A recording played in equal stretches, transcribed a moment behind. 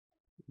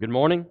Good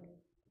morning.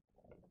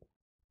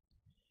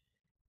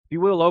 If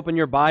you will, open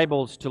your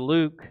Bibles to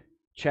Luke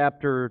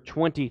chapter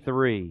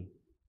 23.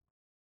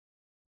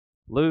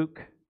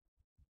 Luke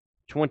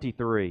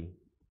 23.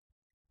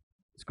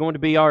 It's going to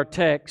be our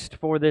text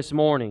for this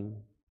morning.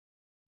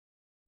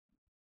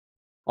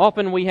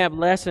 Often we have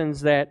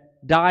lessons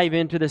that dive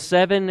into the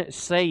 7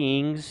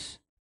 sayings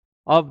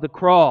of the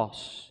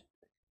cross.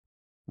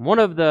 One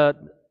of the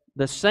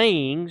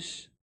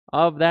sayings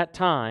of that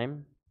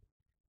time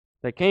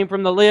that came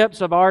from the lips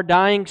of our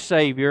dying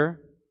Savior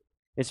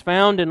is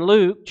found in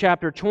Luke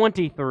chapter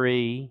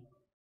 23,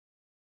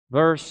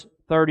 verse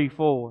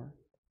 34.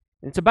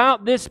 It's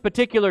about this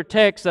particular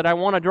text that I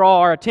want to draw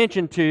our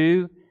attention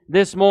to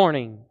this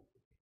morning.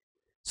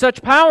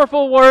 Such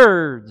powerful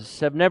words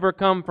have never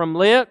come from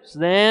lips,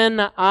 then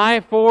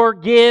I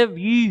forgive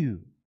you.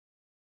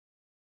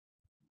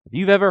 If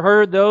you've ever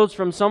heard those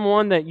from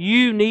someone that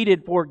you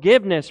needed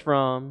forgiveness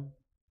from,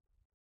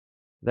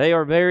 they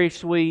are very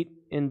sweet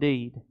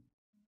indeed.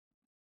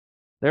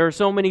 There are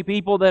so many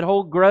people that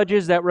hold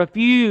grudges that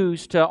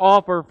refuse to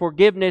offer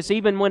forgiveness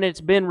even when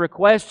it's been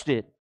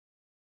requested.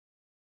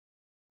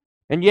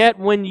 And yet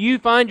when you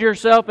find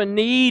yourself in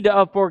need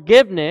of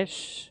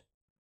forgiveness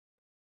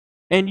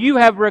and you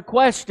have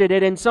requested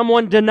it and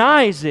someone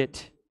denies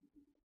it,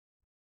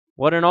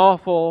 what an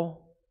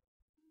awful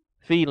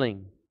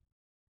feeling.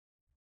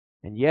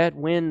 And yet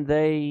when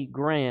they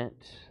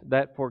grant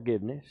that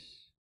forgiveness,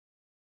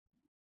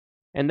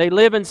 and they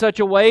live in such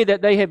a way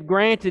that they have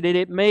granted it,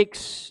 it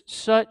makes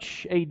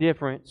such a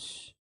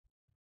difference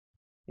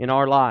in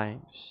our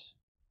lives.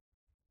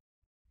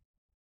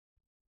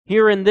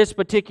 Here in this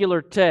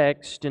particular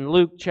text, in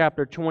Luke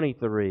chapter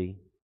 23,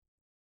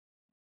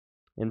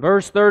 in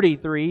verse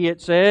 33,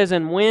 it says,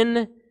 "And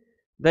when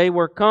they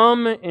were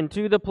come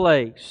into the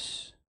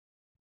place,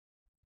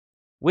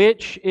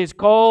 which is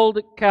called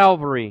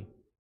Calvary,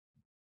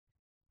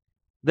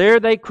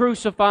 there they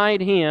crucified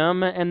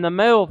Him and the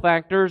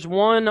malefactors,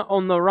 one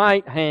on the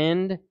right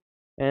hand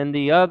and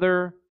the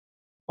other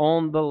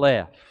on the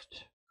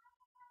left."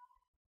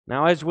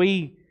 Now, as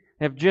we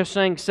have just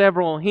sang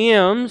several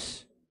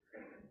hymns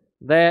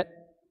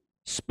that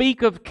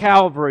speak of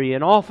Calvary,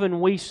 and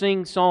often we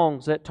sing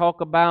songs that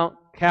talk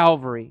about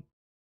Calvary,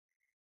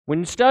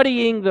 when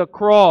studying the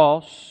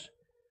cross,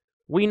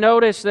 we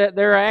notice that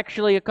there are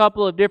actually a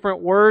couple of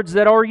different words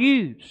that are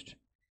used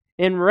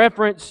in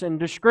reference and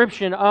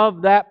description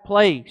of that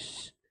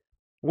place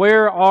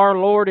where our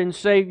Lord and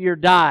Savior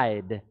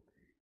died.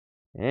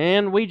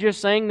 And we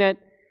just sang that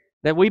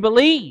we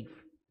believe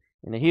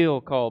in a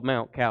hill called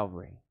Mount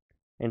Calvary.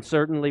 And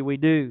certainly we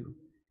do.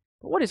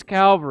 But what is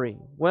Calvary?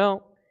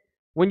 Well,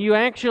 when you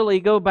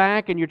actually go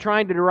back and you're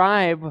trying to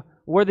derive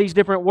where these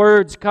different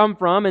words come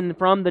from, and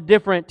from the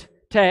different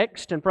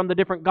text and from the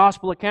different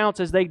gospel accounts,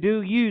 as they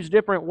do use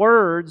different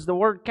words, the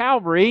word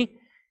Calvary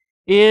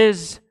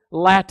is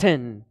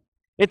Latin.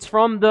 It's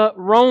from the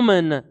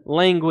Roman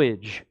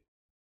language.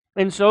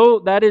 And so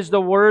that is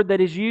the word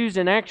that is used,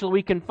 and actually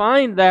we can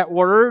find that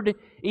word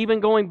even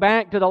going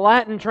back to the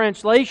Latin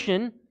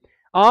translation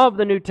of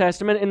the New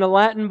Testament in the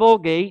Latin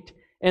Vulgate,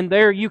 and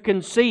there you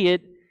can see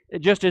it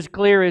just as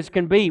clear as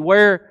can be,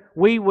 where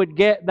we would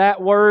get that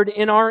word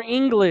in our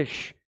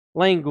English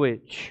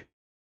language.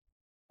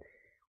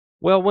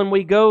 Well, when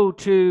we go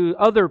to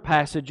other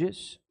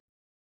passages,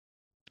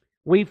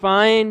 we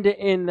find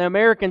in the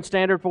American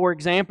Standard, for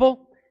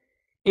example,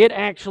 it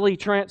actually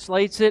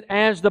translates it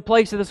as the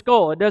place of the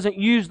skull. It doesn't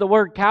use the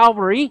word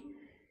Calvary.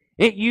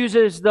 It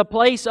uses the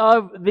place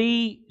of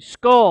the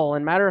skull.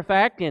 And matter of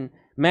fact, in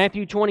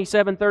Matthew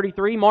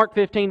 27:33, Mark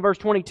 15, verse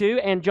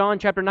 22, and John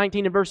chapter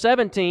 19 and verse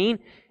 17,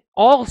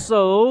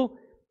 also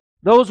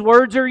those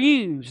words are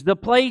used. The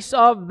place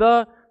of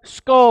the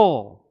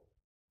skull.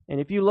 And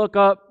if you look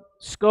up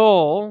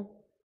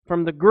skull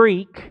from the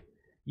Greek,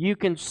 you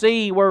can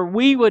see where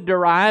we would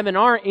derive in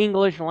our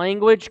English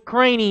language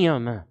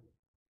cranium.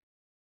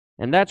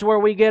 And that's where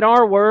we get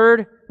our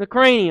word, the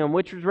cranium,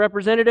 which is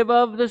representative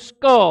of the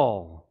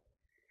skull.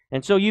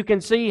 And so you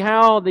can see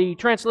how the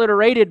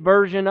transliterated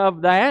version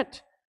of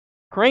that,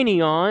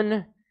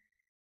 cranion,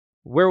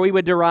 where we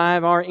would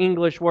derive our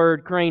English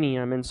word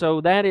cranium. And so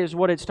that is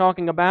what it's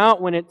talking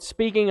about when it's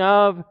speaking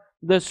of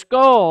the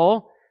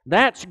skull.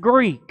 That's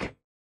Greek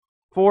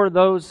for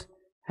those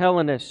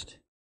Hellenists.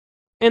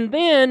 And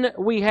then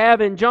we have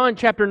in John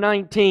chapter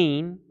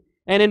 19,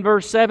 and in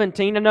verse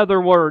 17, another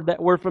word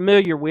that we're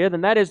familiar with,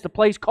 and that is the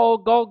place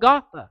called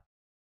Golgotha.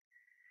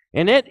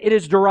 And it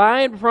is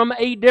derived from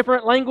a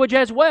different language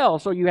as well.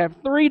 So you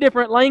have 3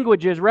 different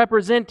languages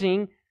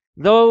representing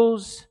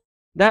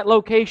that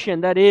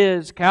location, that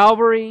is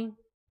Calvary,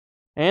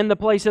 and the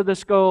place of the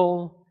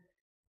skull,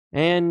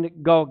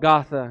 and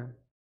Golgotha.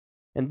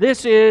 And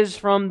this is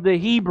from the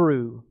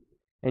Hebrew.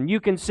 And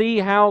you can see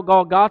how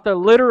Golgotha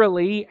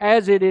literally,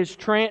 as it is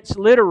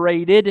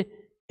transliterated,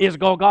 is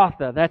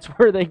Golgotha. That's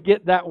where they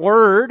get that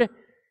word.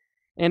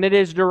 And it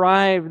is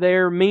derived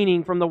their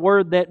meaning from the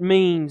word that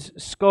means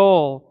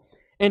skull.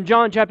 In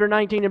John chapter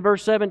 19 and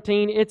verse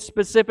 17, it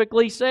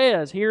specifically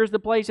says, here's the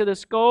place of the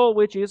skull,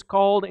 which is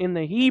called in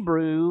the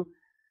Hebrew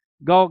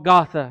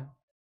Golgotha.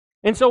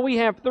 And so we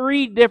have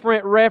three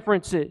different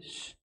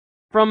references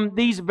from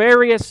these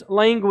various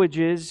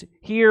languages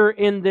here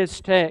in this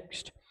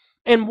text.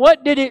 And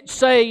what did it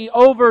say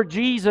over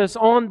Jesus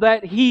on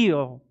that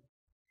hill?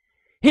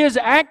 His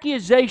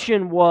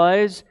accusation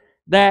was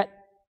that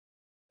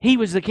He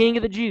was the King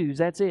of the Jews.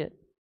 That's it.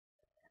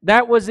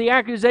 That was the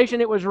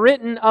accusation. It was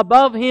written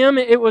above Him.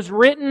 It was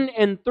written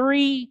in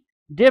three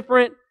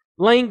different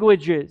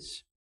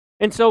languages.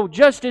 And so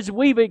just as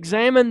we've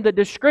examined the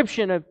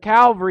description of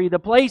Calvary, the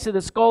place of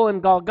the skull in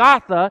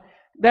Golgotha,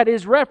 that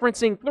is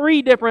referencing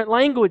three different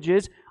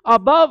languages,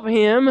 above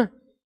Him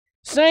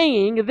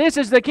saying, this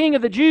is the King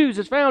of the Jews,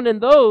 is found in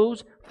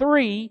those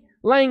three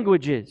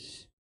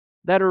languages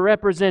that are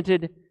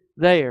represented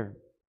there.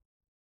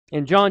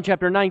 In John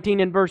chapter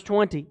 19 and verse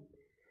 20,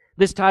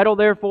 this title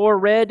therefore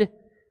read,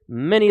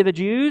 Many of the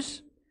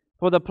Jews,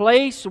 for the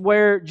place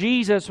where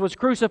Jesus was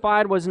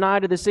crucified was nigh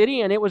to the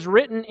city, and it was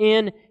written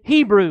in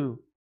Hebrew.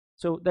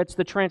 So that's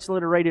the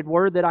transliterated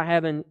word that I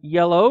have in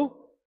yellow.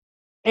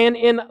 And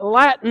in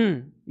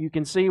Latin, you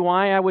can see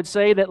why I would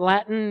say that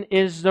Latin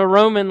is the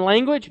Roman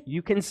language.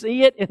 You can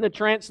see it in the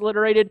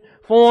transliterated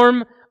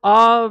form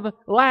of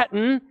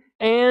Latin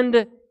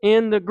and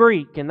in the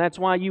Greek. And that's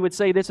why you would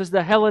say this is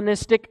the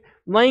Hellenistic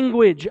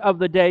language of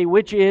the day,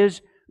 which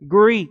is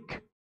Greek.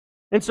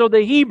 And so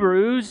the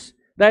Hebrews,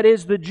 that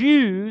is the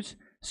Jews,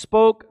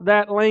 spoke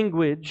that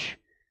language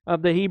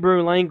of the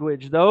Hebrew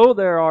language. Though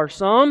there are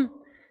some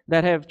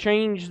that have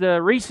changed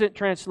the recent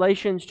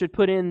translations to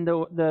put in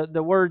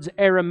the words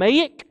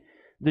Aramaic,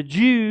 the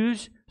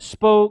Jews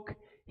spoke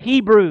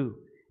Hebrew.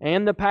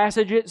 And the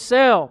passage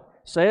itself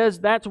says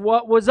that's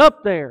what was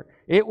up there.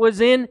 It was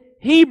in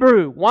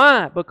Hebrew.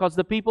 Why? Because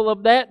the people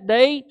of that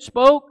day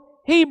spoke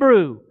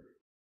Hebrew.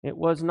 It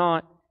was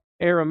not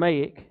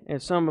Aramaic,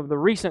 as some of the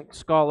recent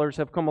scholars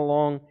have come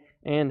along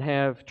and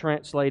have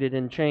translated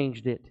and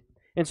changed it.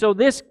 And so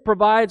this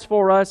provides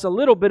for us a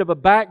little bit of a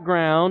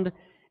background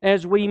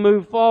as we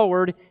move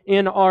forward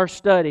in our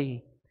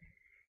study.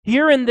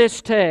 Here in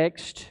this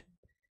text,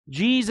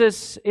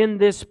 Jesus in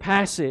this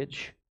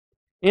passage,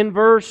 in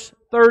verse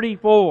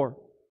 34,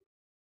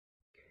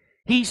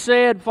 He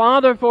said,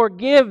 Father,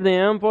 forgive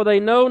them, for they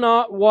know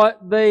not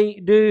what they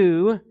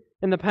do.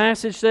 And the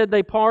passage said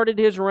they parted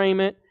His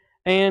raiment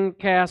and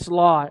cast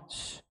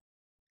lots.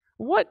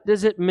 What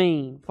does it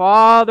mean?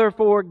 Father,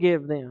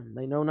 forgive them.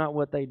 They know not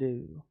what they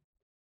do.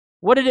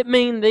 What did it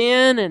mean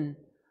then, and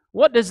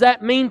what does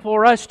that mean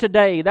for us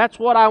today? That's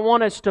what I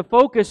want us to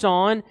focus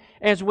on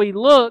as we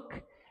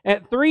look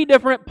at three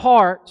different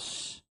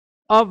parts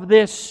of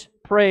this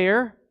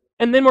prayer.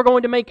 And then we're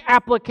going to make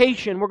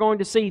application. We're going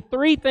to see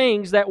three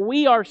things that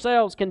we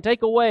ourselves can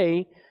take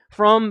away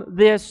from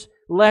this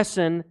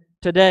lesson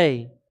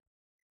today.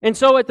 And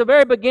so at the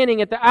very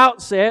beginning, at the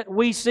outset,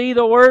 we see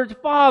the word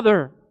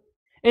Father.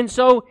 And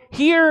so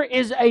here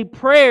is a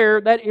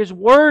prayer that is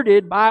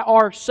worded by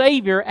our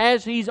Savior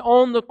as He's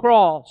on the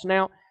cross.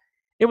 Now,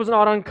 it was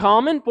not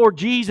uncommon for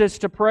Jesus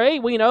to pray.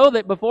 We know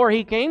that before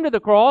He came to the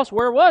cross,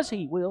 where was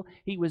He? Well,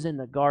 He was in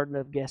the Garden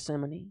of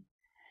Gethsemane.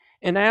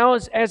 And now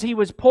as He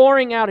was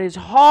pouring out His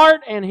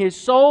heart and His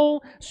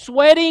soul,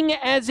 sweating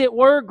as it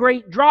were,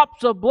 great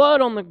drops of blood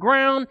on the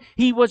ground,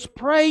 He was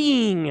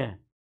praying.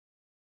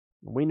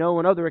 We know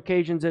on other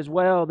occasions as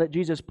well that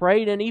Jesus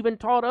prayed and even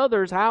taught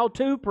others how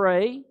to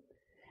pray.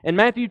 In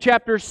Matthew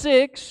chapter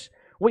 6,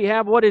 we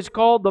have what is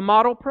called the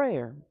model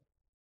prayer.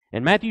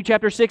 In Matthew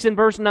chapter 6 and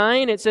verse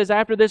 9, it says,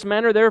 After this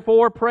manner,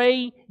 therefore,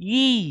 pray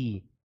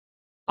ye,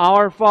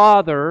 Our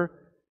Father,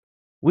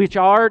 which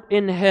art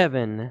in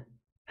heaven,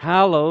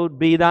 hallowed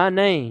be Thy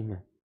name.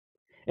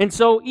 And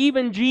so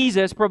even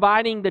Jesus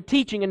providing the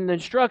teaching and the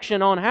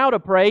instruction on how to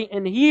pray,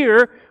 and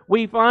here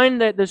we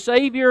find that the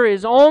Savior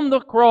is on the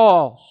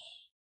cross.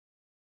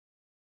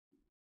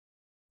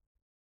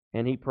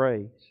 And He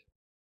prays,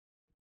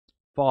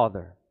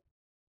 Father.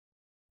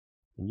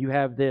 And you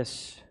have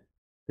this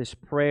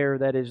prayer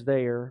that is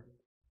there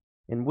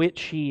in which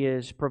He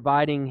is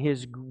providing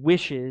His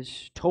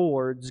wishes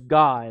towards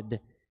God.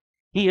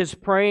 He is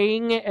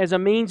praying as a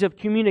means of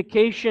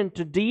communication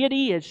to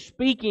deity, as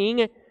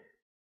speaking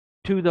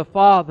to the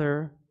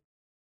Father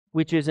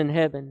which is in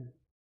heaven.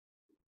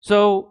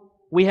 So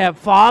we have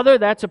Father,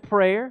 that's a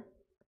prayer.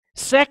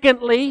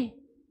 Secondly,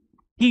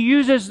 He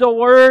uses the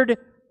word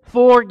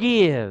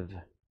forgive,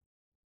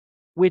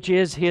 which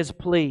is His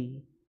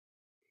plea.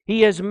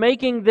 He is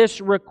making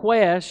this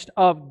request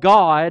of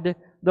God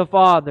the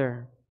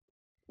Father.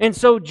 And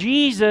so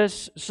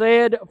Jesus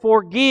said,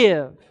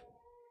 forgive.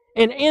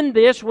 And in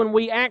this, when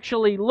we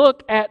actually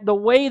look at the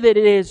way that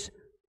it is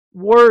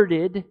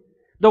worded,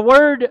 the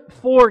word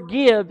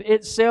forgive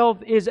itself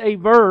is a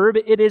verb.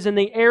 It is in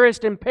the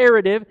aorist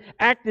imperative,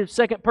 active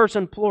second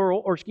person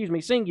plural,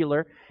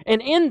 singular.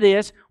 And in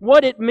this,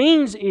 what it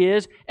means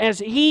is, as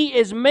He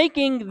is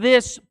making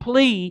this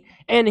plea,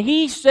 and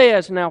He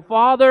says, now,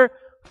 Father,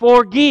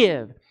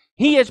 forgive.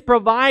 He is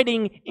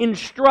providing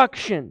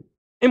instruction.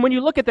 And when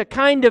you look at the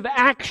kind of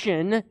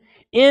action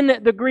in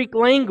the Greek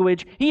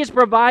language, He is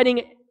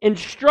providing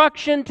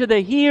instruction to the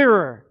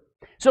hearer.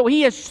 So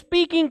He is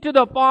speaking to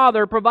the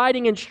Father,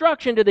 providing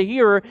instruction to the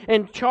hearer,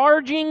 and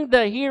charging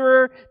the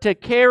hearer to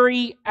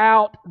carry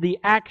out the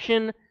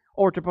action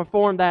or to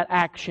perform that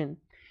action.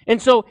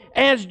 And so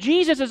as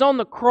Jesus is on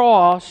the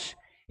cross,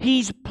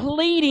 He's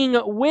pleading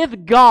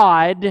with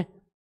God,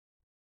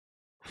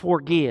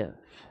 forgive.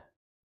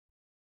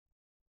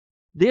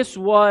 This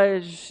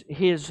was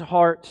His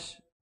heart's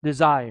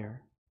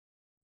desire.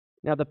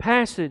 Now the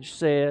passage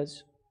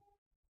says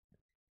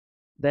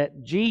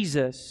that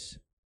Jesus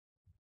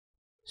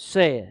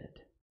said,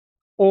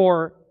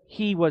 or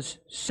He was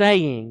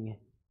saying.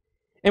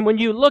 And when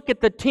you look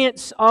at the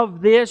tense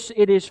of this,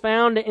 it is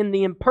found in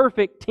the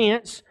imperfect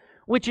tense,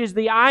 which is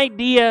the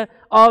idea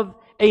of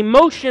a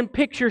motion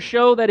picture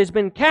show that has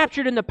been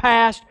captured in the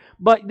past,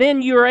 but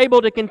then you're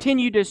able to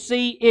continue to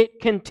see it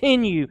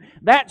continue.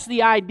 That's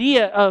the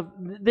idea of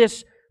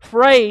this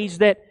phrase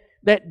that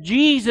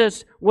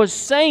Jesus was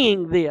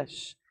saying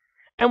this.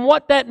 And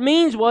what that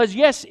means was,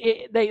 yes,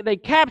 they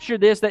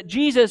captured this, that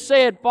Jesus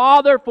said,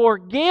 Father,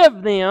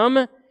 forgive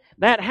them.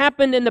 That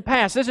happened in the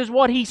past. This is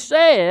what He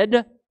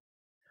said,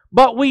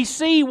 but we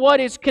see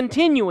what is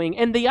continuing.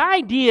 And the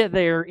idea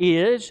there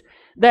is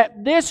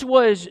that this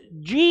was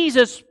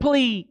Jesus'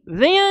 plea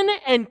then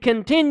and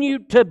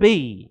continued to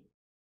be.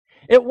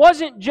 It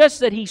wasn't just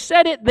that He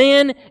said it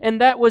then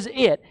and that was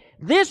it.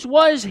 This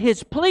was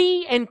His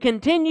plea and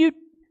continued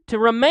to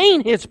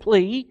remain His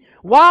plea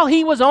while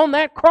He was on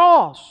that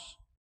cross.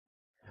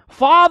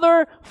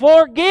 Father,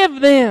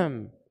 forgive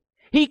them.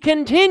 He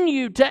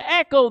continued to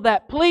echo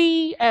that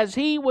plea as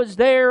He was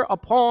there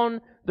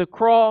upon the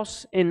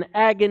cross in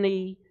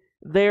agony,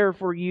 there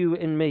for you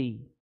and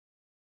me.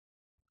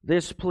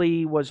 This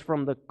plea was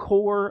from the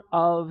core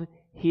of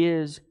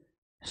His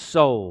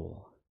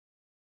soul.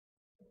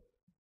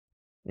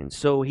 And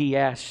so He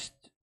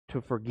asked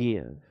to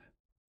forgive.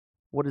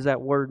 What does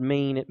that word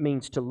mean? It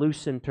means to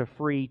loosen, to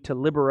free, to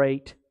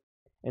liberate.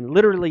 And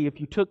literally,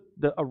 if you took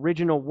the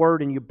original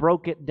word and you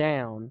broke it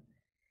down,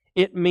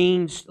 it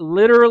means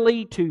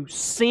literally to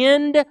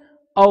send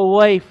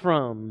away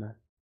from.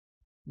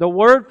 The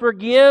word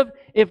forgive,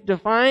 if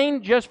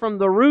defined just from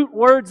the root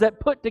words that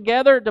put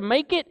together to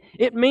make it,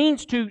 it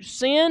means to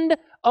send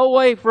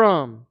away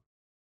from.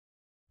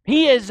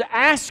 He is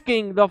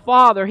asking the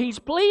Father, He's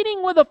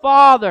pleading with the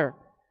Father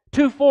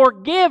to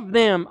forgive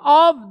them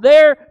of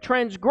their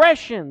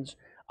transgressions,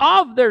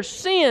 of their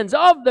sins,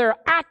 of their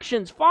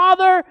actions.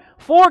 Father,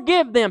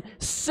 forgive them.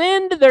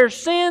 Send their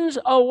sins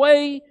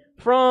away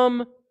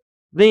from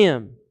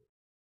them.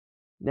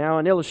 Now,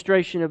 an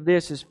illustration of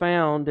this is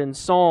found in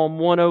Psalm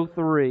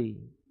 103.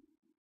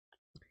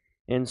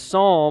 In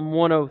Psalm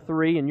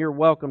 103, and you're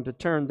welcome to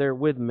turn there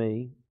with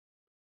me.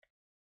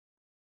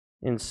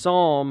 In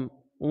Psalm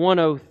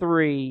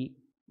 103,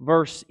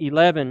 verse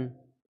 11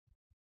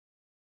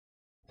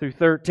 through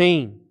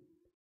 13,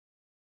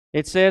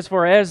 it says,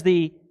 For as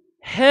the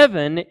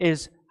heaven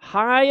is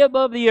high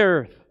above the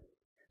earth,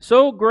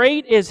 so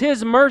great is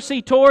His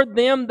mercy toward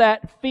them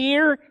that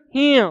fear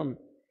Him.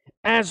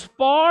 As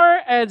far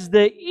as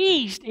the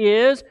east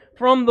is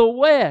from the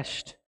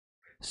west,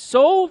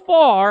 so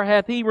far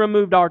hath He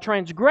removed our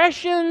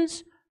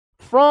transgressions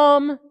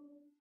from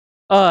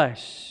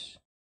us.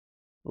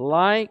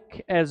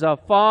 Like as a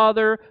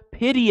father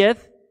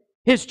pitieth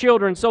his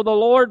children, so the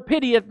Lord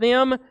pitieth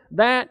them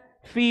that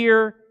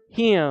fear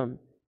Him.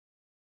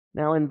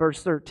 Now in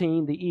verse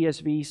 13, the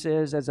ESV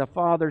says, as a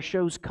father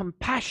shows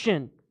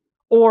compassion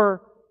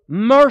or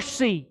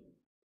mercy,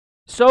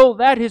 so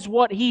that is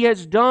what He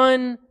has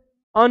done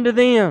unto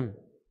them.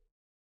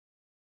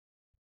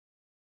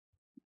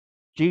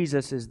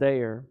 Jesus is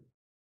there,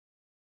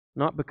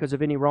 not because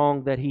of any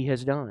wrong that He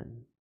has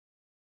done.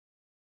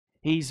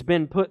 He's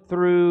been put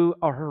through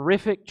a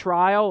horrific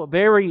trial,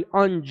 very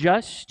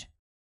unjust,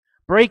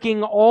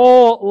 breaking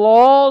all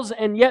laws,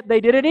 and yet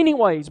they did it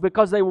anyways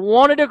because they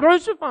wanted to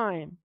crucify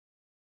Him.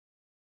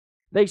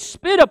 They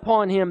spit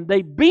upon Him,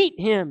 they beat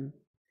Him,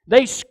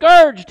 they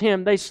scourged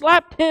Him, they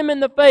slapped Him in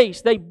the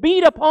face, they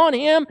beat upon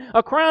Him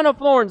a crown of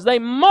thorns, they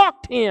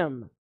mocked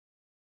Him,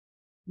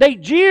 they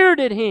jeered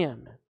at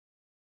Him.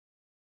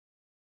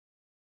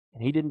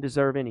 And He didn't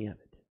deserve any of it.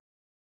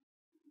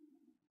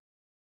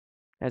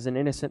 As an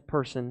innocent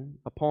person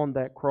upon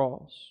that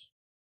cross,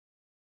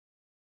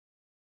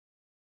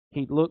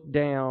 He looked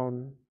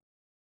down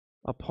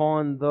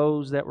upon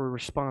those that were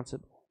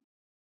responsible,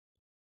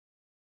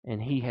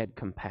 and He had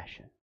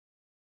compassion.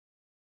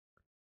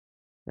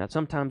 Now,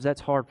 sometimes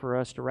that's hard for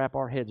us to wrap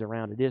our heads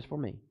around. It is for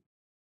me.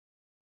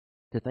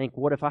 To think,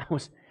 what if I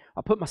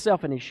put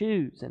myself in His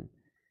shoes and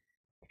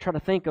try to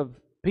think of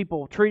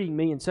people treating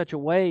me in such a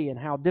way and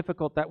how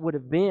difficult that would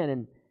have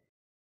been,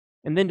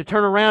 and then to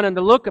turn around and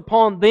to look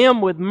upon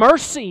them with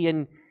mercy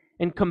and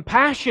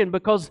compassion,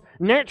 because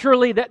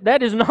naturally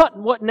that is not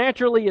what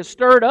naturally is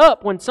stirred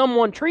up when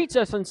someone treats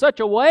us in such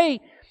a way.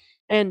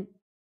 And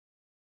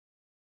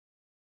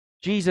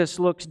Jesus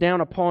looks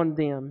down upon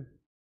them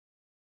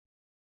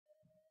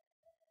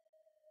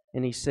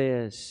And He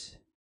says,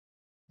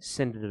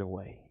 send it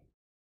away.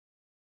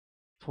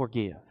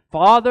 Forgive.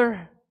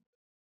 Father,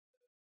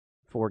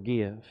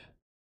 forgive.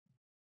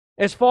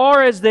 As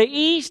far as the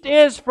east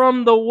is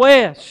from the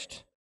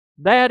west,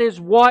 that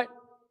is what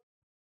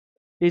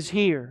is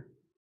here.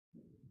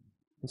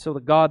 And so the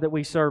God that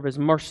we serve is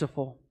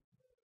merciful.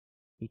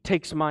 He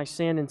takes my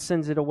sin and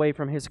sends it away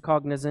from His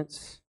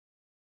cognizance.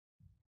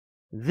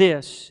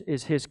 This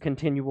is His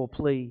continual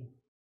plea.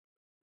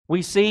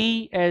 We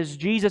see as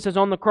Jesus is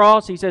on the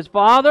cross, He says,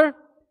 Father,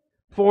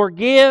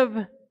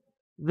 forgive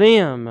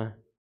them.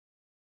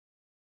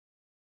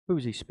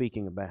 Who's He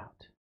speaking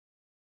about?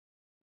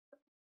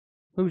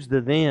 Who's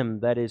the them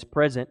that is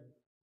present?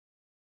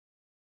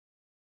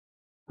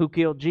 Who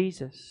killed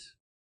Jesus?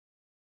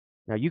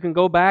 Now you can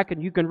go back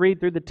and you can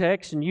read through the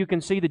text and you can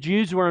see the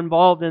Jews were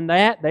involved in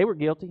that. They were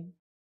guilty.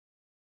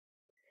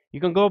 You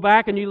can go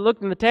back and you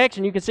look in the text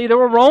and you can see there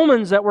were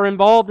Romans that were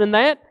involved in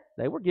that.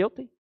 They were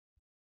guilty.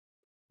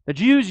 The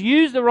Jews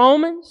used the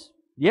Romans.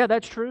 Yeah,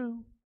 that's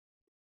true.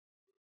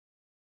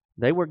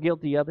 They were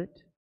guilty of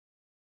it.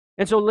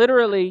 And so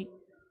literally,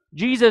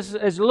 Jesus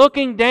is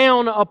looking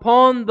down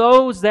upon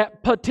those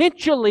that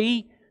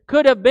potentially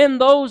could have been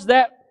those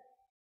that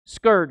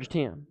scourged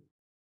Him.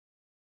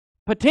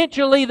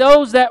 Potentially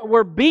those that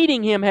were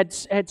beating Him, had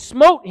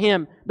smote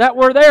Him, that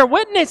were there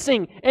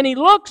witnessing. And He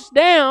looks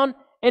down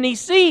and He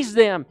sees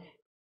them.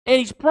 And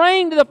He's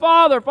praying to the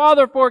Father,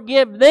 Father,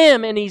 forgive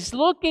them. And He's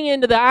looking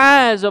into the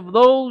eyes of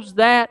those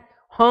that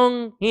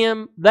hung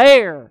Him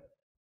there.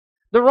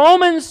 The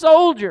Roman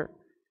soldier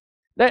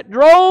that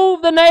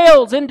drove the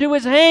nails into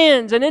His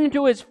hands and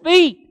into His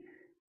feet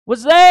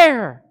was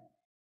there.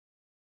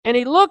 And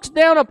He looks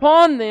down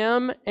upon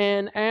them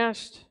and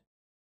asked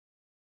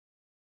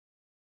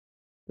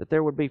that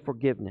there would be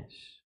forgiveness.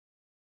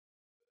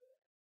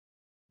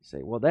 You say,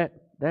 well,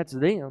 that's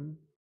them.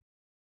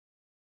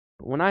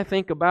 But when I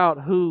think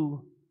about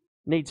who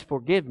needs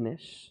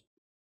forgiveness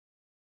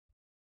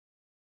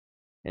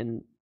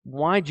and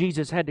why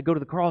Jesus had to go to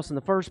the cross in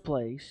the first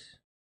place,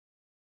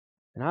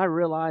 and I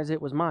realize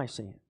it was my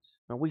sins.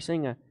 Now we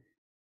sing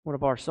one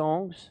of our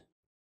songs.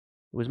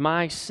 It was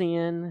my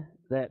sin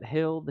that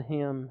held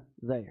Him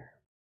there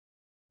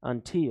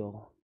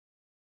until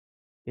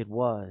it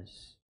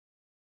was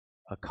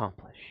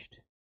accomplished.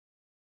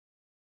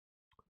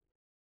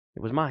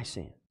 It was my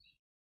sins.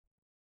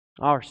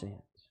 Our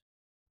sins.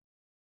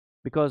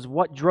 Because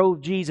what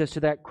drove Jesus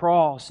to that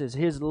cross is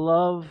His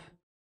love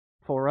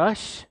for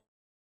us.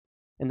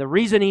 And the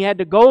reason He had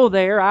to go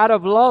there out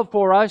of love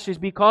for us is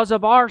because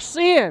of our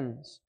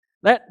sins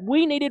that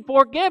we needed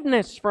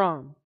forgiveness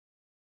from.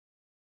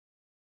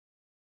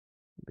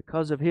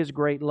 Because of His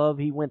great love,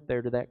 He went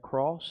there to that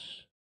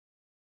cross.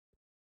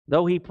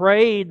 Though He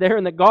prayed there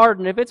in the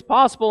garden, if it's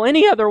possible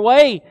any other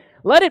way,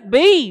 let it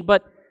be.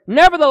 But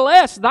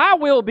nevertheless, Thy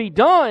will be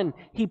done.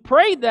 He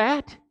prayed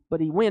that,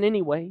 but He went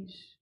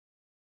anyways.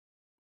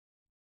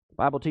 The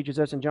Bible teaches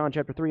us in John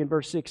chapter 3 and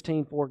verse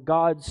 16, for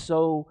God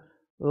so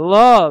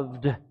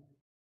loved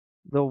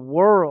the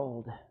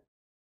world,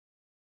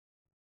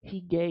 He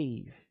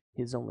gave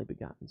His only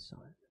begotten Son.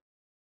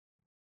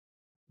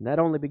 And that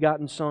only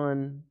begotten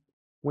Son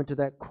went to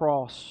that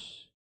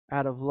cross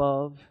out of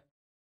love.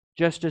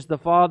 Just as the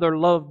Father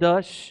loved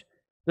us,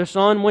 the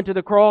Son went to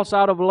the cross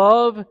out of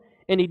love,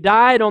 and He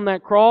died on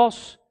that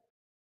cross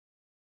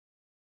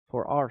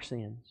for our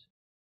sins.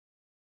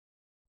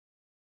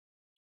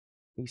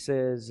 He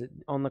says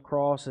on the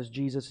cross, as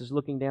Jesus is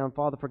looking down,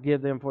 Father,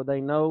 forgive them, for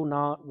they know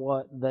not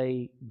what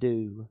they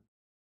do.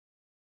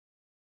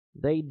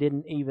 They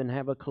didn't even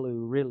have a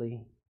clue,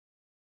 really,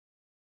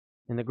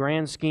 in the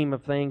grand scheme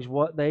of things,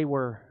 what they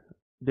were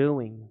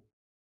doing.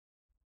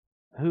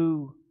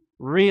 Who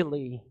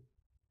really,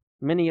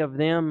 many of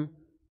them,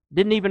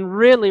 didn't even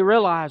really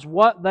realize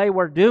what they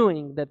were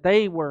doing, that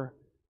they were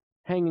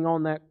hanging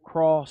on that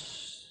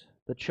cross,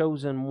 the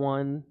chosen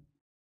one,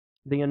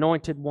 the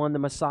anointed one, the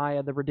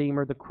Messiah, the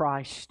Redeemer, the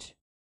Christ,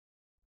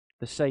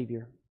 the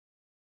Savior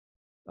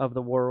of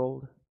the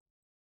world.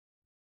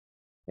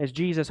 As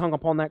Jesus hung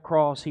upon that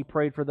cross, He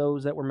prayed for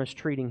those that were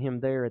mistreating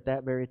Him there at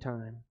that very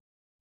time.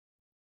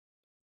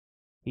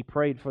 He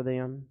prayed for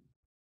them.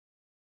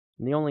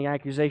 And the only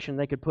accusation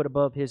they could put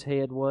above His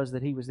head was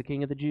that He was the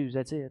King of the Jews.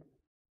 That's it.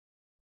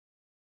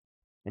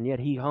 And yet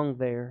He hung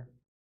there.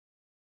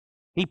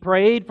 He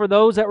prayed for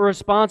those that were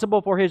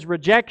responsible for His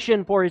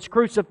rejection, for His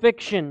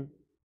crucifixion.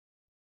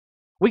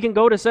 We can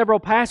go to several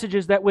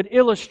passages that would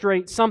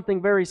illustrate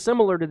something very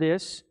similar to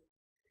this.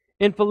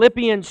 In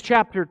Philippians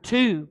chapter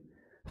 2,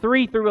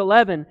 3 through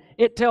 11,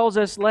 it tells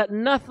us, let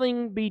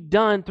nothing be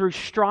done through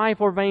strife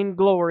or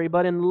vainglory,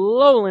 but in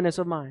lowliness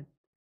of mind.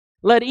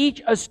 Let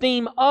each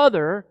esteem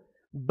other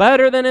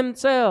better than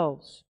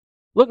themselves.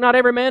 Look not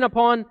every man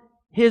upon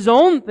his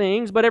own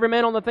things, but every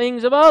man on the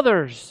things of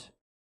others.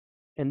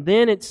 And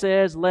then it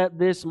says, let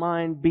this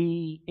mind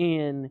be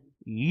in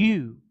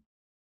you.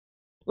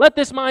 Let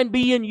this mind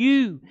be in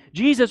you.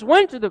 Jesus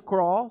went to the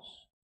cross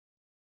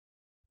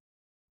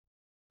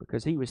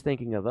because He was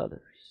thinking of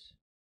others.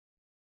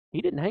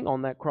 He didn't hang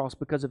on that cross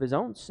because of His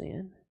own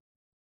sin.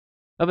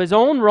 of His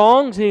own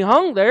wrongs. He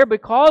hung there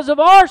because of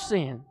our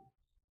sin.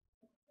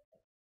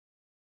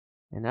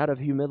 And out of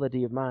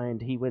humility of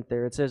mind, He went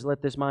there. It says,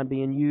 "Let this mind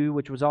be in you,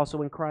 which was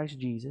also in Christ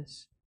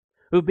Jesus,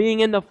 who being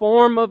in the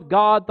form of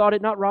God, thought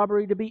it not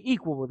robbery to be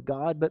equal with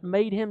God, but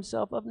made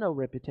Himself of no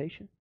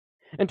reputation,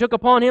 and took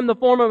upon Him the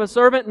form of a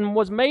servant, and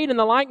was made in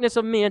the likeness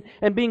of men.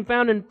 And being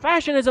found in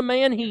fashion as a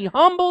man, He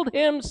humbled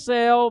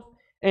Himself,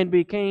 and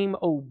became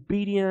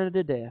obedient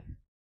unto death,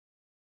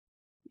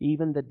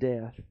 even the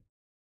death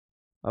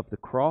of the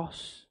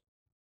cross.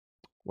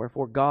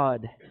 Wherefore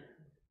God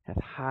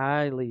hath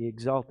highly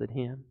exalted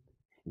Him,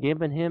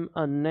 given Him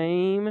a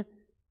name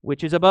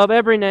which is above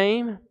every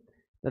name,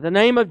 that the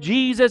name of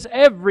Jesus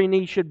every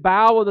knee should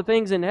bow, of the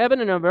things in heaven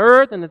and of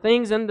earth and the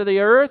things under the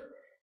earth,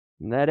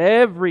 and that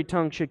every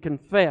tongue should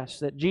confess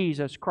that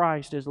Jesus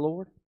Christ is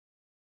Lord,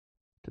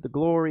 to the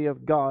glory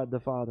of God the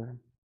Father.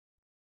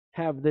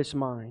 Have this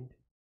mind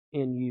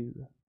in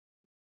you."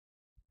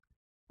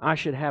 I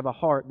should have a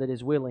heart that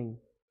is willing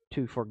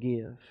to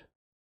forgive.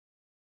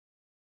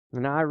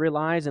 And I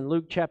realize in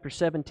Luke chapter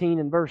 17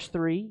 and verse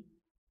 3,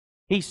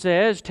 He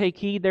says, "Take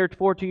heed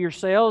therefore to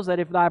yourselves, that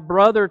if thy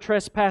brother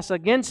trespass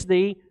against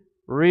thee,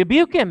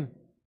 rebuke him.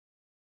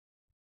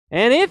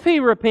 And if he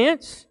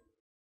repents,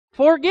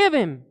 forgive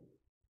him."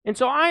 And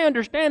so I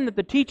understand that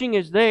the teaching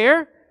is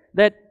there,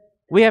 that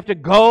we have to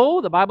go.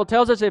 The Bible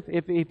tells us if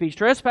he's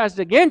trespassed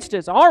against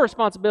us, our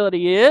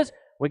responsibility is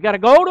we got to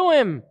go to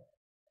him.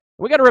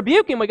 We got to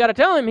rebuke him. We got to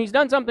tell him he's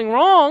done something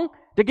wrong,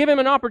 to give him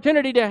an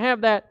opportunity to have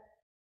that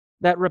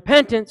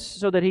repentance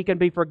so that he can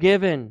be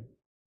forgiven.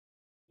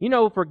 You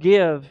know,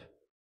 forgive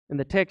in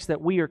the text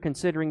that we are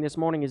considering this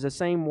morning is the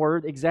same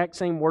word, exact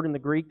same word in the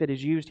Greek that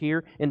is used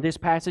here in this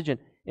passage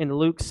in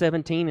Luke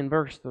 17 and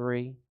verse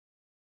 3.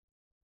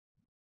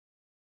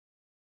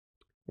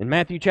 In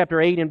Matthew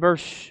chapter 8 and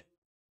verse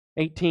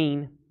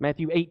 18,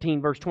 Matthew 18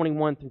 verse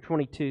 21 through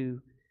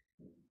 22,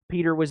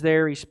 Peter was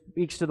there. He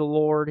speaks to the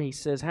Lord. He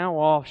says, "How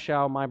oft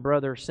shall my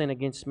brother sin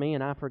against me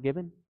and I forgive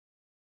him?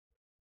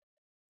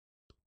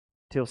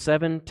 Till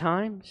 7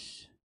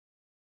 times?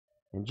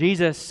 And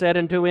Jesus said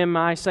unto him,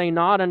 I say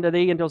not unto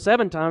thee until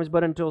 7 times,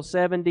 but until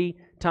 70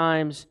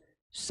 times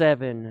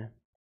 7.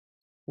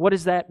 What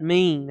does that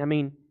mean? I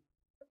mean,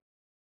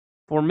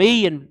 for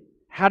me, and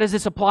how does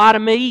this apply to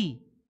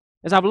me?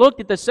 As I've looked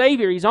at the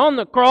Savior, He's on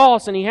the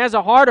cross and He has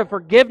a heart of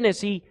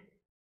forgiveness. He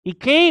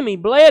came, He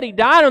bled, He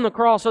died on the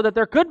cross so that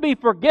there could be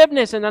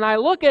forgiveness. And then I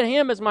look at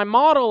Him as my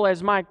model,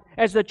 as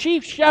the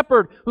chief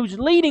shepherd who's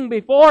leading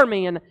before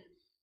me. And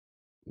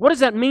what does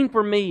that mean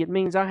for me? It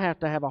means I have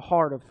to have a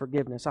heart of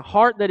forgiveness, a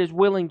heart that is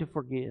willing to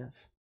forgive.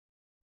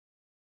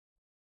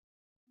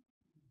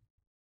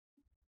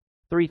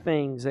 3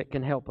 things that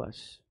can help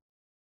us.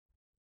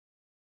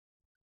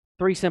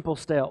 3 simple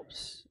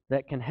steps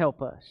that can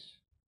help us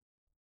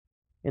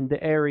in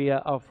the area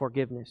of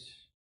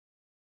forgiveness.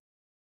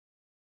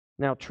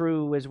 Now,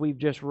 true, as we've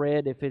just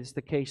read, if it's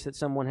the case that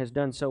someone has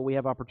done so, we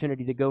have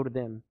opportunity to go to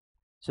them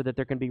so that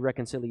there can be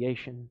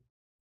reconciliation.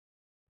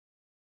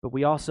 But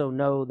we also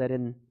know that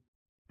in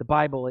the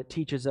Bible it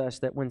teaches us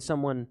that when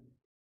someone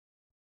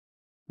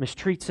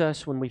mistreats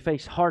us, when we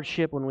face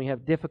hardship, when we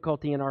have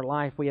difficulty in our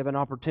life, we have an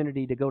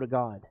opportunity to go to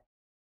God.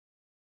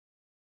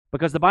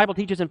 Because the Bible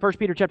teaches in 1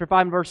 Peter chapter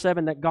 5 and verse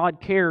 7 that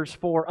God cares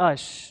for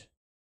us.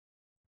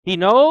 He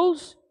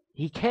knows,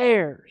 He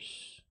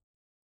cares.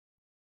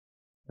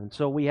 And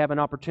so we have an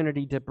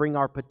opportunity to bring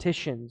our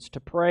petitions, to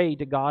pray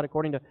to God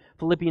according to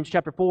Philippians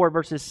chapter 4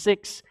 verses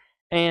 6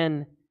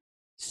 and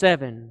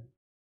 7.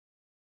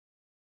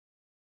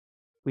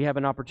 We have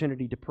an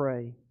opportunity to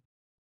pray,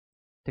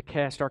 to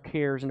cast our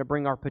cares and to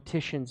bring our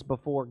petitions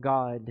before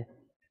God.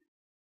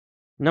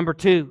 Number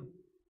 2,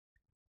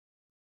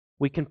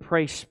 we can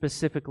pray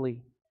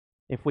specifically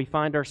if we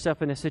find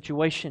ourselves in a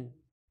situation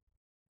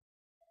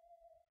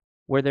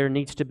where there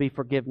needs to be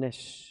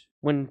forgiveness.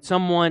 When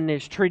someone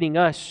is treating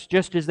us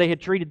just as they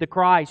had treated the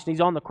Christ,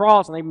 He's on the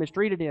cross and they've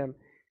mistreated Him,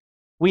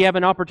 we have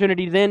an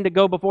opportunity then to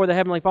go before the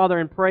Heavenly Father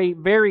and pray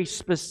very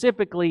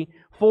specifically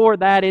for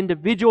that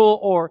individual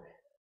or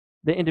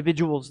the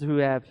individuals who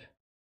have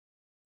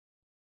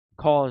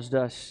caused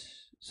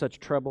us such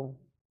trouble.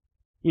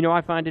 You know,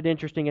 I find it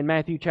interesting in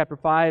Matthew chapter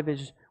 5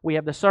 as we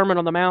have the Sermon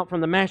on the Mount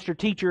from the Master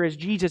Teacher as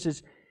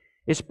Jesus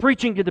is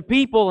preaching to the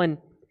people, and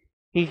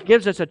He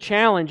gives us a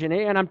challenge.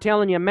 And I'm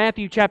telling you,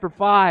 Matthew chapter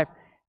 5,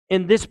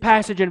 in this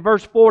passage in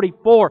verse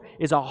 44,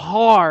 is a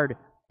hard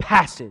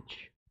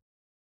passage.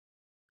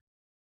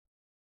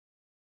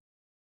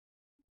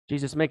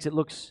 Jesus makes it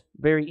look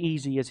very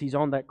easy as He's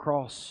on that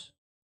cross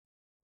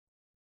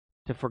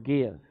to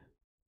forgive.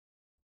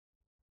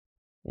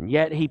 And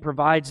yet He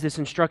provides this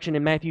instruction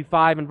in Matthew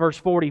 5 and verse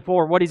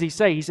 44. What does He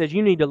say? He says,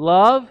 you need to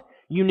love,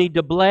 you need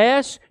to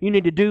bless, you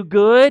need to do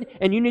good,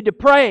 and you need to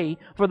pray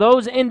for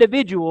those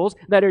individuals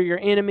that are your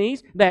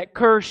enemies, that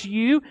curse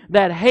you,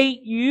 that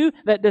hate you,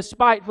 that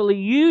despitefully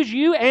use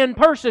you and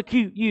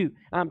persecute you.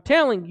 I'm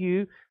telling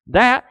you,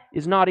 that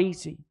is not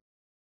easy.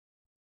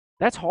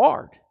 That's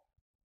hard.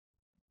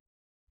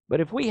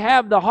 But if we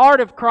have the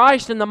heart of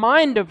Christ and the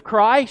mind of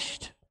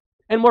Christ,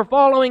 and we're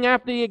following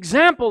after the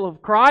example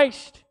of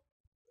Christ,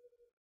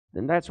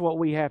 then that's what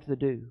we have to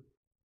do.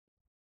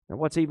 And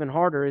what's even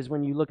harder is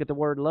when you look at the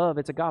word love,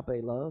 it's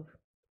agape love.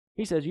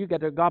 He says you've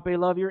got to agape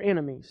love your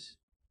enemies.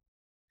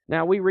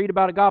 Now, we read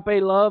about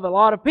agape love a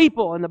lot of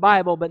people in the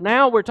Bible, but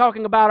now we're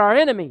talking about our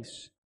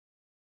enemies.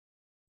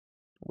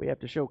 We have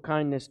to show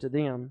kindness to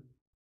them.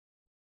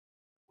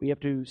 We have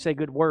to say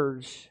good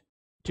words,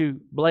 to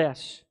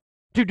bless,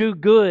 to do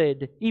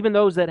good, even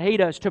those that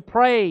hate us, to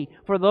pray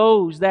for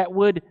those that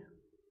would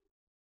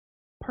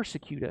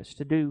persecute us,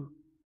 to do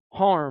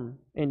harm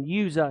and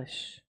use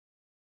us.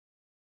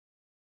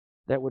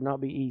 That would not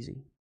be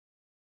easy.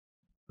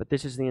 But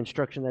this is the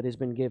instruction that has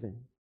been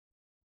given.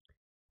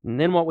 And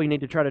then what we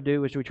need to try to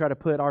do is we try to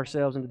put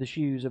ourselves into the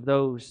shoes of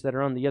those that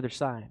are on the other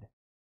side.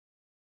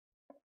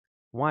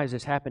 Why is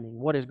this happening?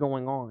 What is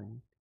going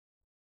on?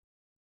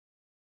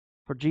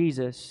 For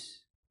Jesus,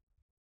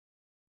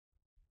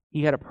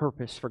 He had a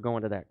purpose for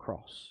going to that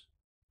cross.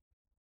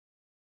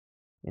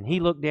 And He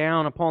looked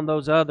down upon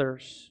those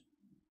others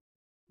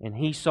and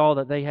He saw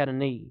that they had a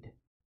need.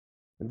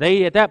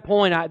 They, at that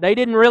point, they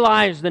didn't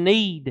realize the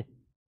need,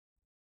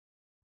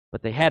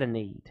 but they had a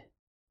need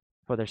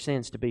for their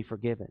sins to be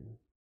forgiven.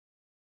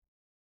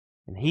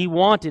 And He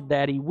wanted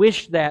that. He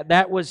wished that.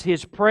 That was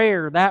His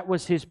prayer. That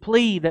was His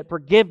plea, that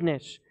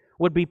forgiveness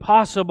would be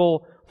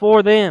possible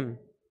for them.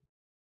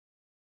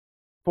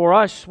 For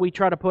us, we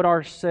try to put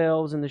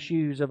ourselves in the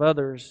shoes of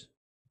others,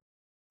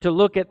 to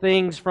look at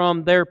things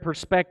from their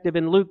perspective.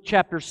 In Luke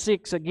chapter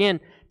 6, again,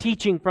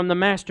 teaching from the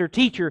Master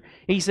Teacher,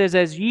 He says,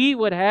 "As ye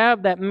would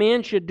have that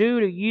men should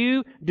do to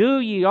you, do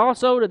ye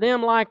also to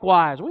them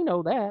likewise." We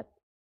know that,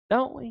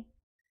 don't we?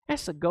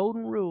 That's the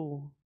golden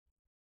rule.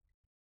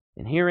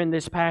 And here in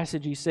this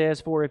passage He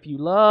says, "For if you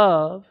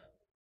love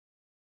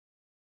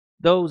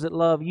those that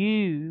love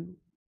you,"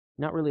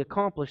 not really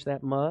accomplish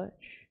that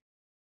much.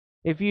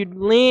 If you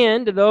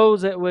lend to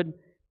those that would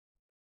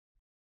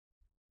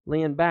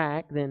lend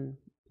back, then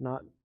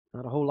not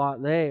a whole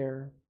lot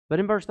there. But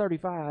in verse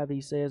 35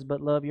 He says, "But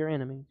love your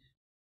enemies.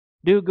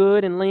 Do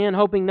good and lend,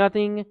 hoping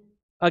nothing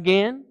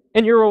again.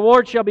 And your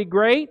reward shall be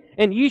great,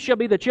 and ye shall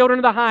be the children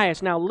of the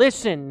highest." Now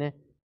listen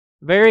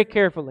very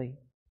carefully.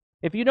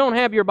 If you don't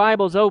have your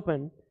Bibles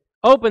open,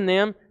 open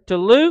them to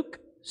Luke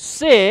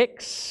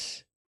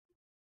 6,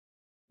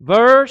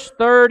 verse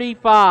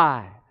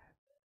 35.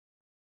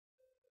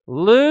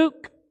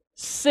 Luke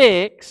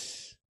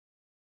 6,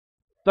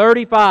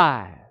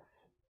 35.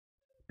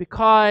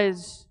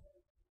 Because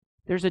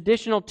there's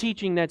additional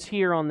teaching that's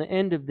here on the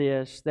end of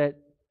this that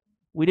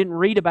we didn't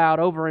read about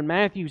over in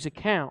Matthew's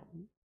account.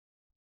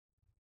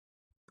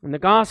 And the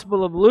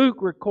Gospel of Luke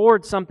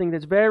records something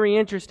that's very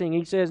interesting.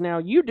 He says, "Now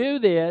you do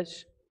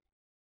this,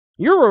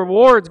 your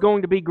reward's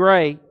going to be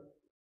great,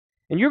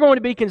 and you're going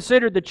to be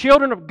considered the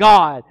children of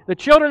God, the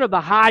children of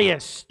the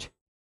highest."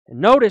 And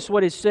notice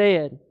what is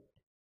said,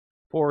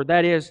 for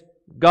that is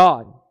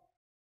God.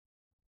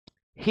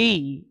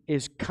 He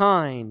is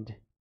kind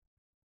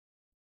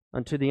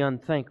unto the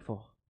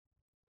unthankful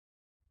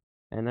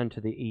and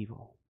unto the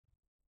evil.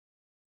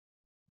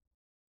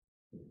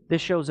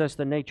 This shows us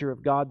the nature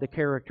of God, the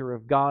character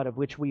of God of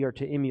which we are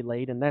to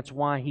emulate, and that's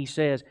why He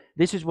says,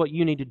 this is what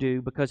you need to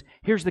do, because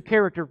here's the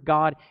character of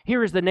God,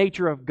 here is the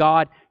nature of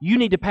God. You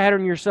need to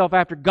pattern yourself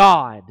after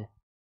God.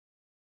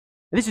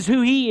 This is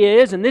who He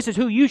is, and this is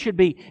who you should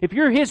be. If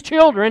you're His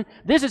children,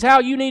 this is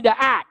how you need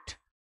to act.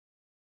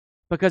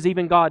 Because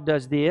even God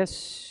does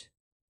this.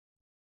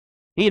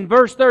 In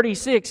verse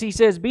 36, He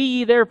says, "Be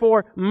ye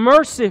therefore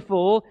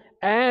merciful,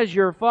 as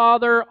your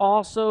Father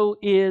also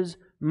is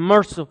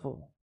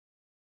merciful."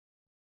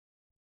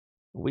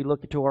 We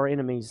look to our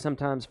enemies.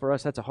 Sometimes for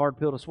us that's a hard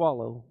pill to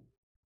swallow.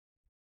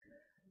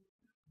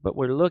 But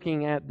we're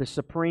looking at the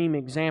supreme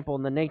example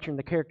in the nature and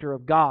the character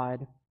of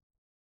God.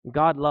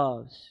 God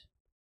loves.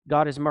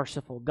 God is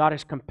merciful. God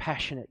is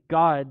compassionate.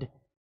 God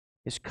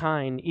is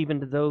kind even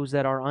to those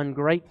that are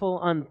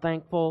ungrateful,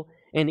 unthankful,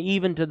 and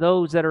even to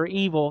those that are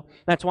evil.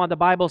 That's why the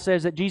Bible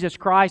says that Jesus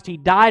Christ, He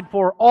died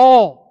for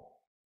all.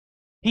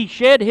 He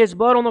shed His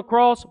blood on the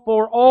cross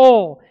for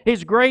all.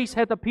 His grace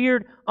hath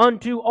appeared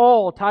unto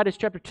all. Titus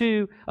chapter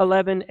 2,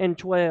 11 and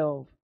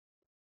 12.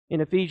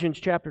 In Ephesians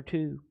chapter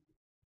 2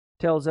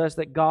 tells us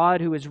that God,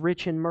 who is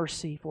rich in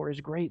mercy for His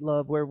great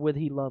love wherewith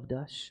He loved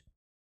us,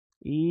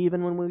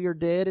 even when we are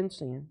dead in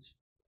sins,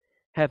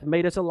 hath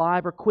made us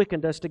alive or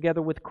quickened us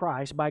together with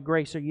Christ. By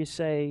grace are ye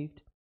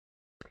saved.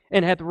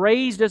 And hath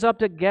raised us up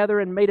together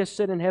and made us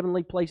sit in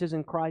heavenly places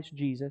in Christ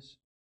Jesus,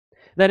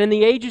 that in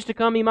the ages to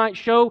come He might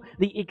show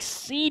the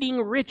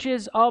exceeding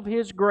riches of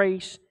His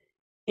grace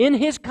in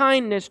His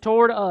kindness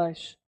toward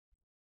us.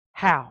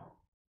 How?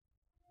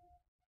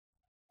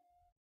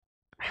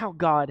 How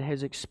God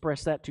has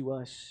expressed that to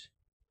us.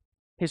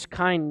 His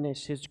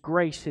kindness, His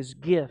grace, His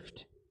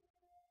gift,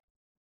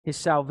 His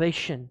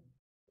salvation,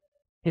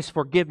 His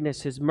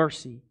forgiveness, His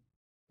mercy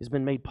has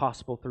been made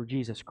possible through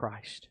Jesus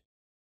Christ.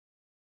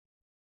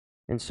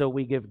 And so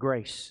we give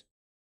grace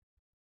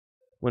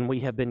when we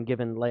have been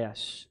given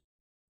less.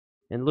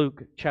 In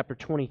Luke chapter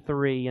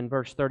 23 and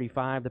verse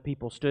 35, the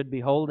people stood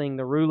beholding,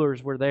 the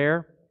rulers were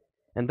there,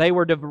 and they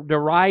were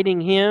deriding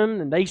Him,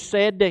 and they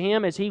said to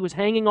Him as He was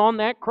hanging on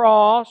that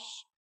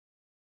cross,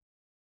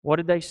 what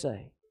did they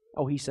say?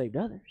 Oh, He saved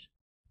others.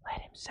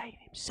 Let Him save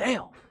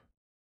Himself.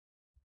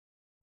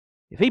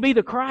 If He be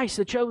the Christ,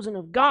 the chosen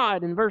of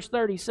God, in verse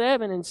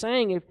 37, and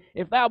saying,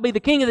 if Thou be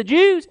the King of the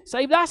Jews,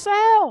 save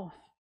Thyself.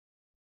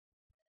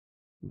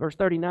 In verse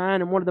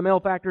 39, and one of the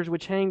malefactors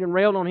which hanged and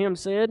railed on Him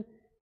said,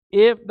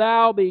 If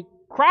Thou be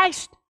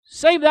Christ,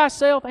 save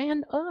Thyself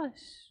and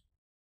us.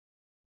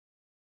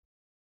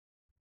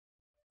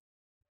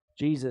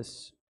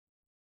 Jesus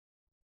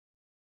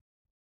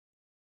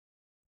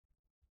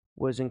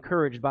was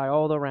encouraged by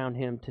all around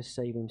Him to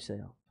save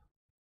Himself.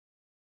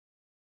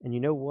 And you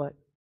know what?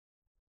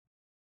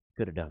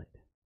 Could have done it.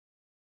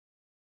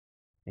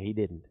 And He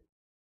didn't.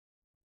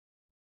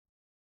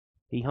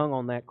 He hung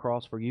on that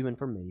cross for you and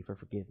for me for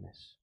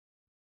forgiveness.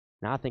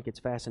 Now I think it's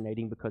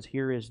fascinating because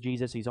here is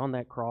Jesus. He's on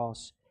that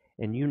cross,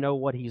 and you know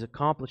what He's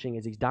accomplishing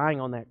as He's dying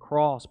on that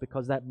cross,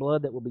 because that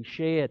blood that will be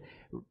shed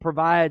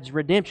provides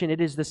redemption. It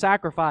is the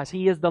sacrifice.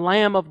 He is the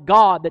Lamb of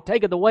God that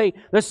taketh away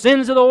the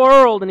sins of the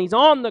world, and He's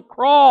on the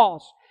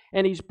cross,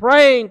 and He's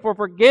praying for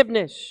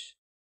forgiveness.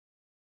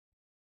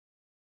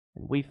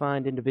 And we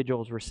find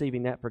individuals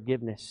receiving that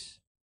forgiveness.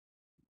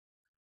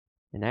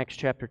 In Acts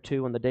chapter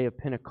 2, on the day of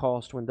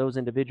Pentecost, when those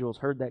individuals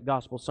heard that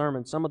gospel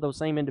sermon, some of those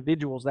same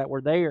individuals that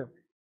were there,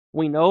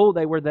 we know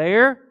they were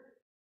there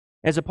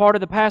as a part of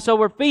the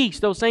Passover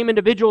feast. Those same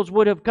individuals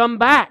would have come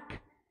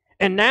back.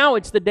 And now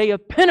it's the day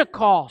of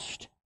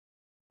Pentecost.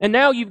 And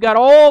now you've got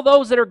all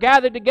those that are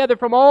gathered together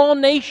from all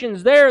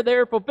nations.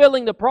 They're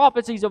fulfilling the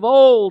prophecies of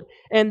old.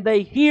 And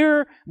they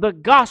hear the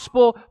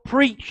gospel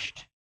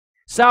preached.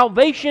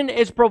 Salvation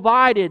is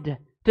provided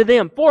to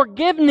them.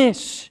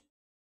 Forgiveness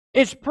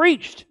is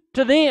preached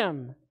to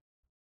them.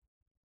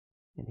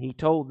 And He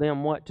told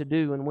them what to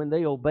do. And when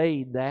they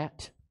obeyed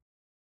that,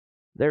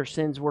 their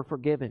sins were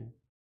forgiven.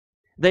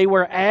 They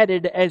were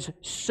added as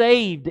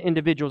saved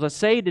individuals. A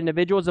saved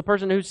individual is a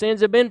person whose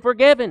sins have been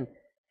forgiven.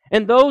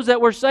 And those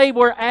that were saved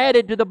were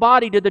added to the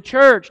body, to the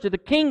church, to the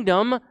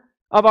kingdom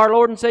of our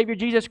Lord and Savior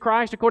Jesus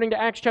Christ, according to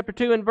Acts chapter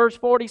 2 and verse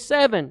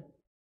 47.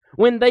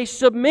 When they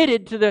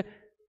submitted to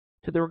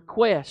the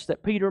request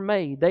that Peter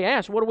made, they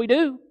asked, what do we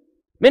do?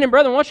 Men and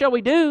brethren, what shall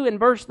we do? In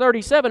verse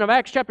 37 of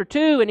Acts chapter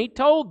 2, and He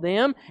told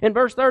them in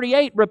verse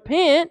 38,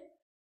 repent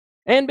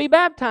and be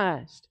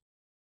baptized,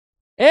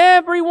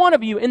 every one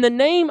of you, in the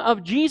name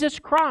of Jesus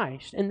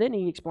Christ. And then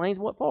He explains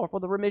what for.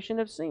 For the remission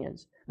of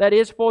sins. That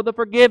is, for the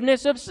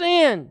forgiveness of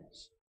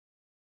sins.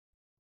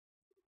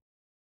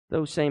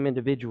 Those same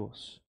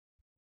individuals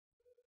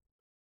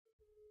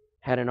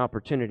had an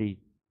opportunity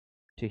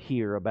to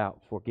hear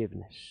about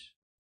forgiveness.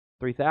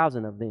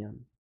 3,000 of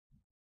them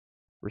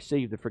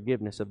received the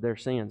forgiveness of their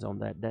sins on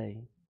that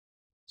day.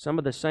 Some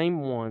of the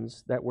same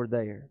ones that were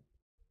there,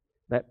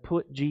 that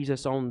put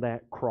Jesus on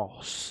that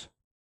cross,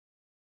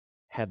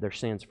 had their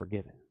sins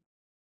forgiven.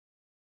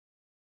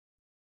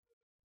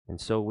 And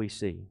so we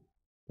see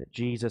that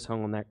Jesus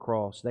hung on that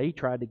cross. They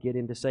tried to get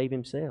Him to save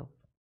Himself.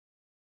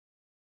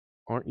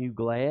 Aren't you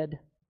glad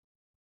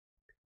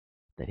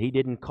that He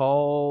didn't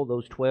call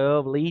those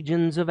 12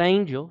 legions of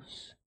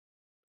angels,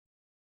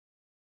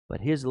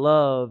 but His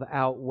love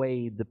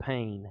outweighed the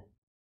pain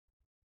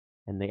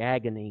and the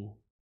agony,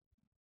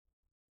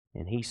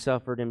 and He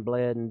suffered and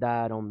bled and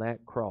died on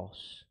that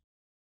cross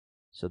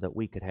so that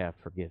we could have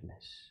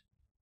forgiveness.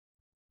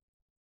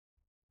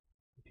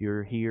 If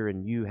you're here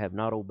and you have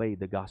not obeyed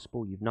the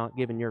gospel, you've not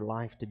given your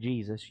life to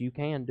Jesus, you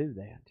can do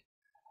that.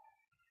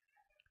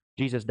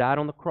 Jesus died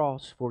on the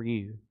cross for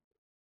you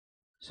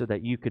so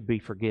that you could be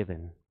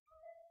forgiven.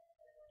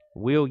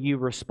 Will you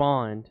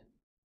respond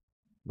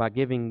by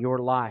giving your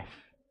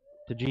life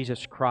to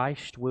Jesus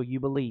Christ? Will you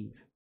believe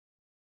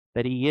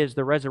that He is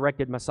the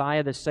resurrected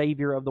Messiah, the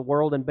Savior of the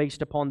world, and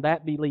based upon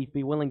that belief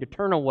be willing to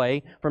turn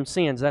away from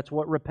sins? That's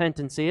what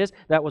repentance is.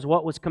 That was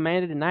what was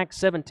commanded in Acts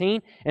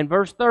 17 and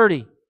verse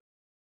 30.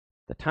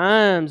 The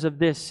times of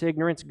this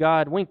ignorance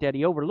God winked at,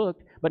 He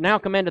overlooked, but now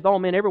commandeth all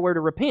men everywhere to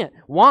repent.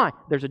 Why?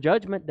 There's a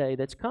judgment day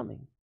that's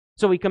coming.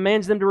 So He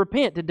commands them to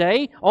repent.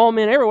 Today, all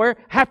men everywhere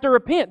have to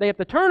repent. They have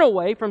to turn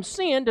away from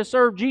sin to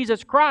serve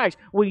Jesus Christ.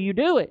 Will you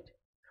do it?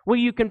 Will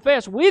you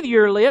confess with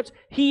your lips,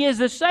 He is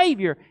the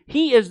Savior,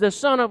 He is the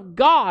Son of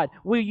God?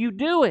 Will you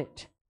do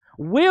it?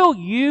 Will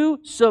you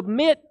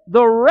submit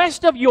the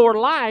rest of your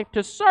life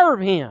to serve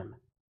Him?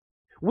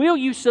 Will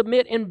you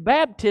submit in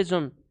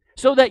baptism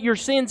so that your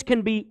sins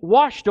can be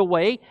washed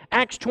away?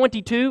 Acts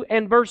 22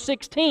 and verse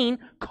 16,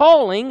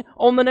 calling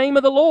on the name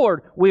of the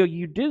Lord. Will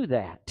you do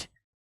that?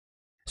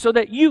 So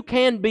that you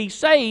can be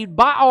saved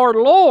by our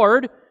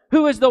Lord,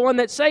 who is the one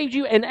that saves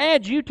you and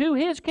adds you to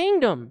His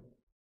kingdom.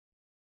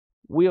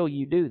 Will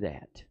you do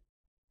that?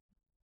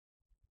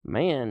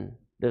 Man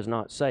does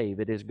not save.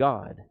 It is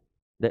God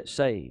that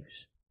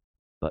saves.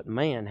 But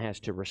man has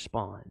to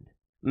respond.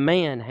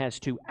 Man has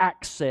to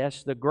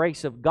access the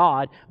grace of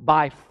God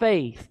by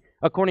faith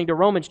according to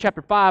Romans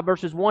chapter 5,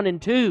 verses 1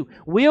 and 2.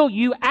 Will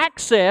you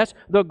access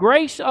the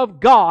grace of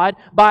God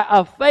by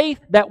a faith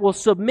that will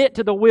submit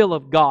to the will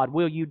of God?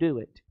 Will you do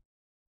it?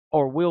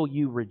 Or will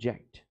you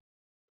reject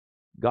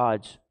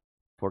God's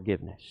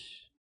forgiveness?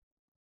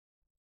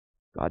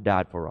 God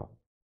died for all.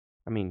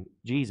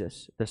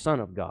 Jesus, the Son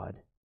of God,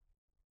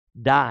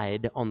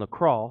 died on the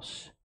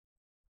cross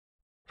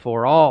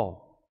for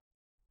all,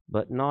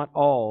 but not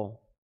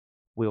all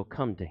will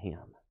come to Him.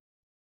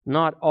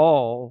 Not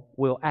all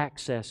will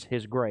access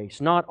His grace.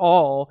 Not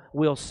all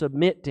will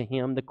submit to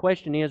Him. The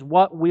question is,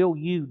 what will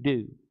you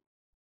do?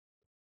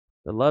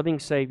 The loving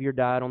Savior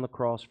died on the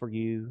cross for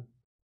you.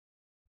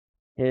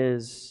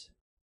 His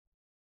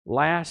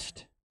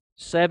last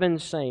 7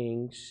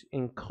 sayings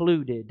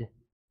included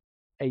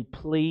a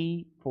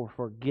plea for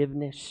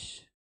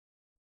forgiveness,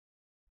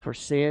 for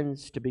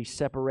sins to be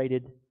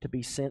separated, to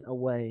be sent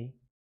away.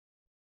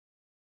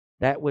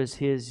 That was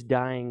His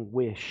dying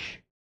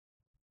wish.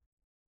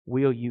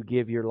 Will you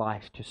give your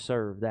life to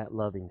serve that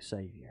loving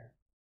Savior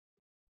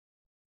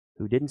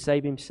who didn't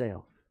save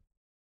Himself?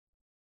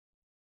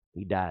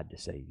 He died to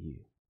save you.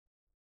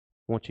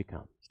 Won't you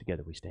come?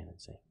 Together we stand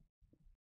and sing.